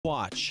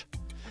watch.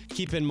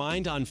 Keep in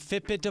mind, on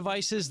Fitbit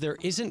devices, there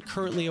isn't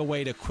currently a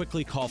way to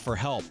quickly call for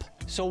help.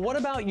 So what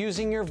about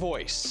using your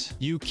voice?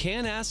 You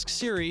can ask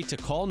Siri to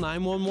call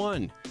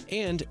 911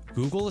 and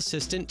Google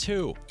Assistant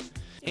too.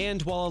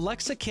 And while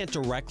Alexa can't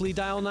directly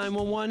dial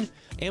 911,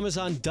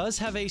 Amazon does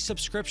have a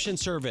subscription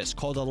service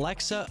called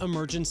Alexa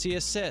Emergency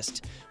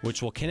Assist,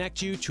 which will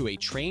connect you to a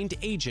trained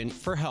agent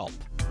for help.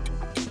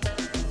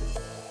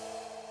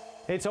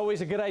 It's always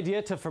a good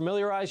idea to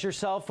familiarize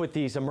yourself with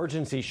these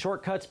emergency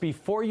shortcuts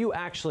before you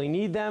actually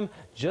need them.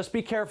 Just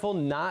be careful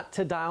not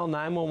to dial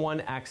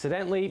 911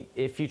 accidentally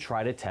if you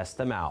try to test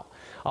them out.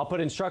 I'll put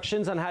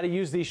instructions on how to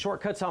use these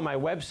shortcuts on my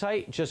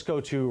website. Just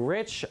go to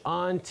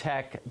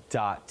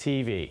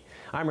richontech.tv.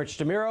 I'm Rich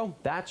DeMiro.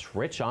 That's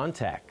Rich on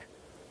Tech.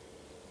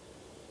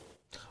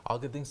 All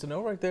good things to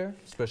know right there,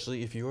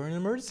 especially if you are in an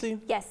emergency.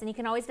 Yes, and you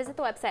can always visit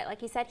the website. Like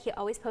he said, he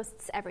always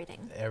posts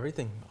everything.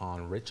 Everything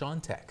on Rich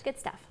on Tech. Good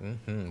stuff.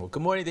 Well,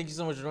 good morning. Thank you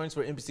so much for joining us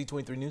for NBC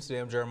 23 News today.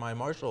 I'm Jeremiah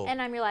Marshall.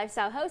 And I'm your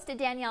lifestyle host,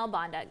 Danielle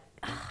Banda.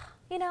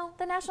 You know,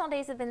 the national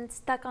days have been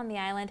stuck on the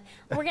island.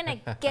 We're going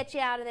to get you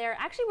out of there.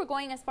 Actually, we're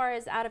going as far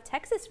as out of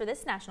Texas for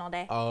this national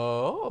day.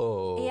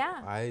 Oh.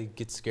 Yeah. I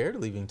get scared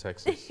leaving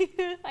Texas.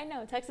 I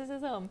know. Texas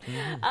is home.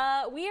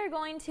 We are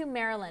going to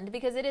Maryland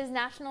because it is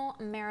National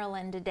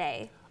Maryland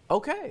Day.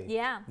 Okay.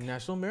 Yeah.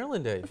 National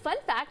Maryland Day. Fun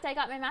fact, I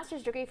got my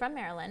master's degree from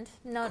Maryland,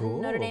 Cool.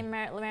 Notre Dame,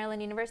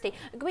 Maryland University.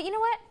 But you know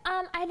what?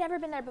 I had never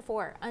been there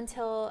before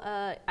until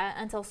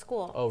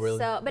school. Oh, really?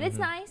 So, but it's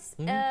nice.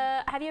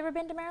 Have you ever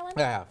been to Maryland?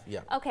 I have, yeah.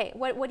 Okay.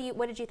 What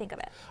did you think of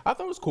it? I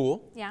thought it was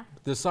cool. Yeah.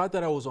 The side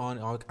that I was on,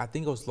 I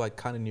think I was like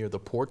kind of near the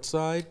port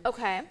side.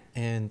 Okay.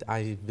 And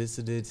I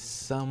visited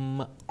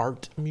some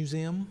art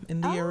museum in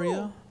the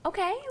area.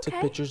 Okay. Took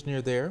pictures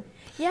near there.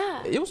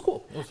 Yeah. It was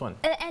cool. It was fun.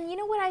 And you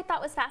know what I thought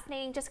was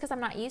fascinating, just because I'm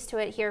not used to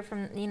it here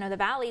from the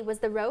valley, was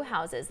the row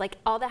houses. Like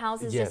all the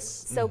houses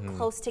just so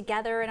close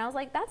together, and I was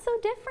like, that's so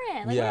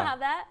different. Like, we don't have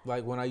that.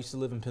 Like when I used to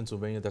live in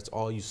Pennsylvania, that's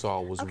all you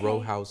saw was row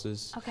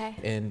houses. Okay.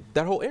 And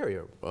that whole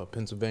area,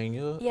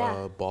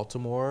 Pennsylvania,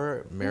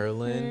 Baltimore,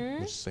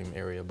 Maryland, which is the same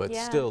area, but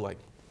still like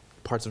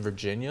parts of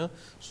Virginia,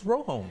 just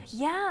row homes.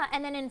 Yeah,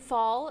 and then in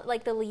fall,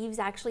 like the leaves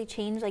actually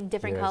change like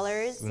different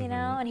colors, you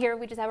know. And here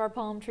we just have our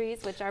palm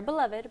trees, which are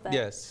beloved. But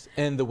yes,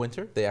 and the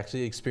winter, they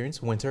actually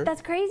experience winter.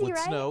 That's crazy, with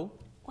right? Snow.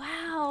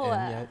 Wow.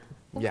 And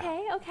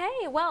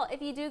Okay. Well,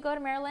 if you do go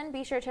to Maryland,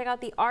 be sure to check out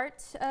the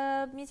art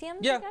museum.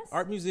 Yeah, I guess?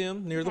 art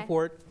museum near the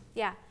port.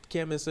 Yeah.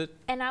 Can't miss it.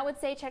 And I would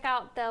say check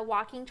out the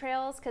walking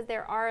trails because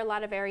there are a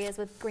lot of areas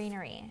with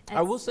greenery.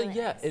 I will say,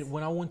 really nice.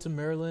 when I went to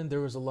Maryland,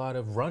 there was a lot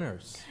of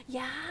runners.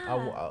 Yeah.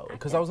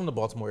 Because I was in the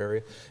Baltimore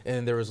area,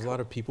 and there was a lot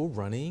of people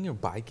running or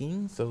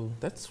biking, so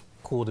that's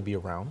cool to be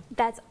around.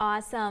 That's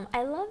awesome.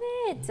 I love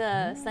it.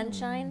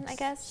 Sunshine, I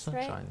guess,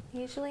 Sunshine. right?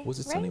 Usually. Was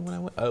it sunny when I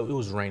went? Oh, it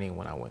was raining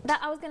when I went.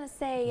 I was going to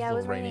say, yeah, it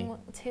was raining.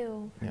 raining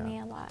too for me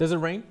a lot. Does it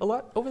rain a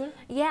lot over there?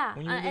 Yeah,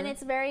 and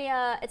it's very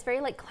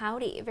like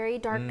cloudy, very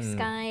dark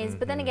skies.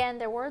 But then again,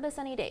 there were the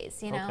sunny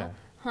days, you know.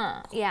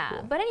 Yeah.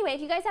 Cool. But anyway,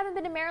 if you guys haven't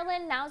been to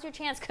Maryland, now's your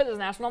chance because it's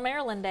National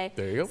Maryland Day.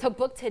 There you go. So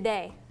book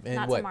today, and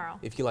not tomorrow.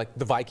 If you like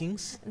the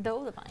Vikings?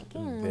 The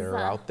Vikings. They're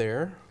out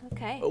there.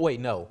 Okay. Oh, wait,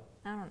 no.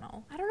 I don't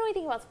know. I don't know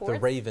anything about sports. The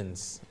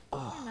Ravens.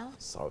 Oh,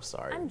 so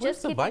sorry. I'm Where's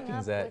just the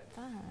Vikings at?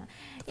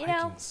 You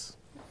know.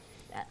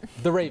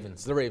 The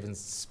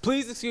Ravens.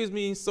 Please excuse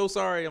me. So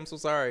sorry. I'm so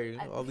sorry.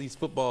 All these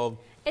football.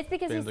 It's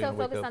because he's so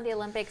focused on the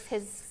Olympics.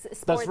 His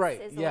sports. That's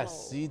right. Is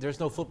yes. See, there's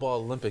no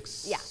football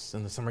Olympics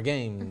in the summer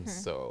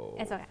games, so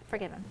it's okay.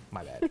 Forgive him.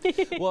 My bad.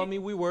 Well, I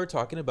mean, we were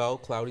talking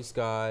about cloudy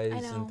skies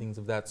and things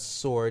of that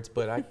sort,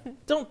 but I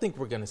don't think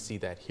we're gonna see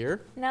that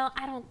here. No,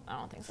 I don't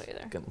think so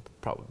either.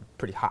 Probably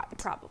pretty hot.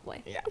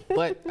 Probably. Yeah.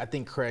 But I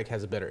think Craig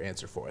has a better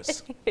answer for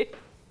us.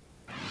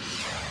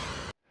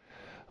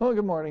 Well,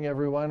 good morning,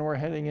 everyone. We're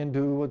heading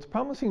into what's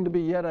promising to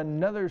be yet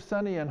another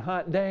sunny and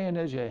hot day, and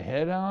as you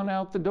head on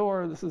out the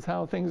door, this is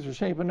how things are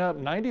shaping up.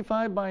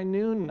 95 by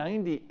noon,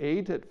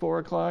 98 at 4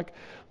 o'clock.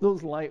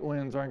 Those light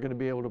winds aren't going to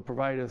be able to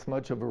provide us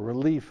much of a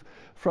relief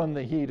from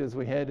the heat as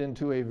we head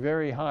into a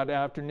very hot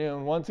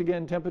afternoon. Once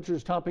again,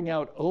 temperatures topping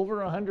out over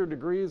 100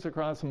 degrees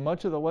across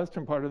much of the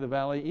western part of the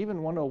valley,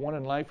 even 101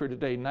 in Lyford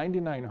today,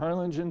 99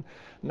 Harlingen,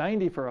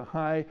 90 for a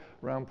high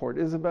around Port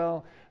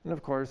Isabel. And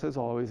of course, as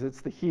always,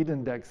 it's the heat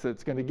index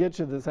that's going to get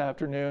you this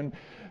afternoon.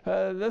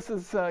 This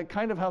is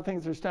kind of how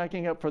things are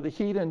stacking up for the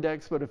heat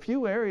index, but a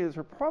few areas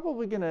are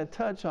probably going to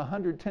touch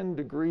 110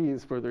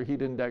 degrees for their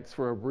heat index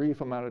for a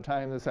brief amount of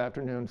time this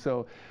afternoon.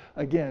 So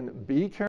again, be careful.